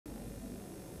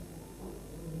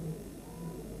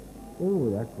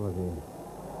Oh, that was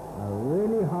a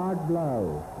really hard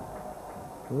blow.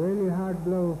 Really hard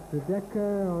blow to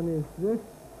Decker on his wrist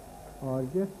or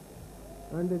just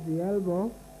under the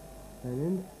elbow.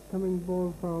 An incoming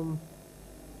ball from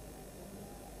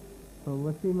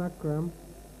Wasim Akram.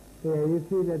 Here you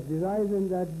see that the rise in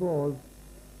that ball.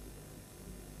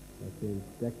 That is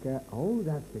Decker. Oh,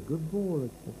 that's a good ball.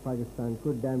 Pakistan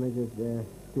could damage their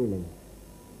ceiling.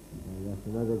 And that's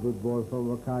another good ball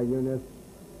from WAQAR YOUNIS.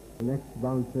 The next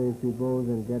bouncer, if he bowls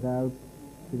and get out,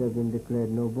 should have been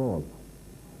declared no ball.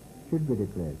 Should be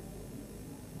declared.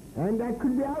 And that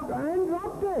could be out and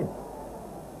dropped it.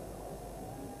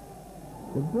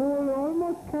 The ball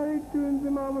almost carried to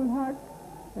Inzamam al-Haq,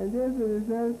 and there's the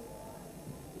result.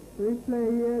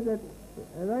 Replay here, that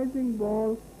a rising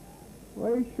ball,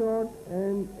 very short,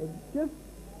 and it just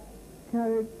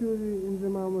carried to the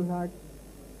Inzamam al-Haq,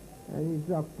 and he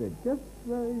dropped it. Just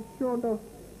very short of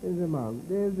Inzamam.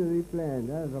 There's the replay, and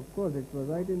of course it was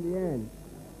right in the end.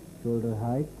 Shoulder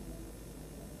height.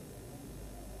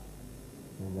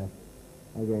 And that's,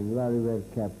 again, very well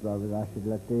kept by Rashid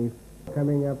Latif.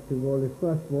 Coming up to bowl his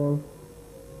first ball.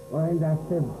 Oh, and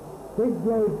that's a big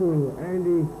blow to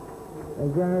Andy. A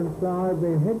grand flower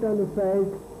being hit on the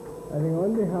face, I think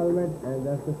on the helmet, and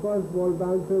that's the first ball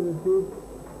bouncer received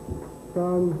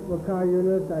from WAQAR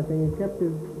YOUNIS. I think he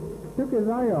took his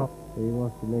eye off. So he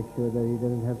wants to make sure that he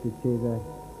doesn't have to chase a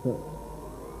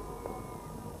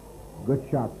good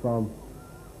shot from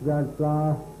grand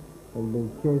flower. And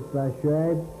been chased by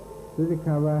Shoaib to the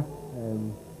cover,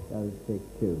 and that will take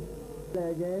two.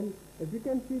 Again, if you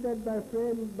can see that by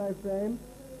frame,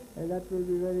 and that will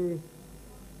be very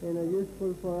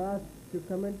useful for us to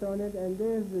comment on it. And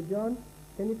there's John.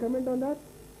 Can you comment on that?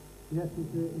 Yes,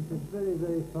 it's a very,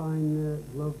 very fine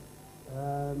glove.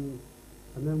 And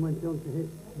then went on to hit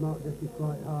Mark Decker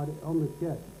quite hard on the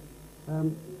chest.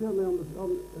 Certainly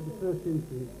on the first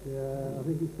instance, I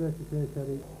think it's fair to say that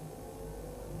he...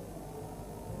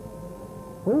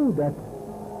 Oh, that's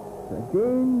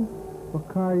again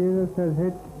WAQAR YOUNIS has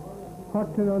hit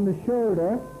Houghton on the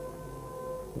shoulder.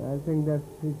 I think that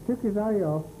he took his eye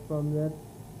off from that.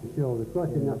 The shoulder, quite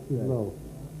a nasty blow.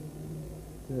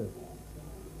 Yes.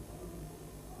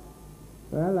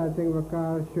 Well, I think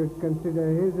WAQAR should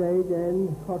consider his age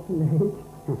and Houghton's age.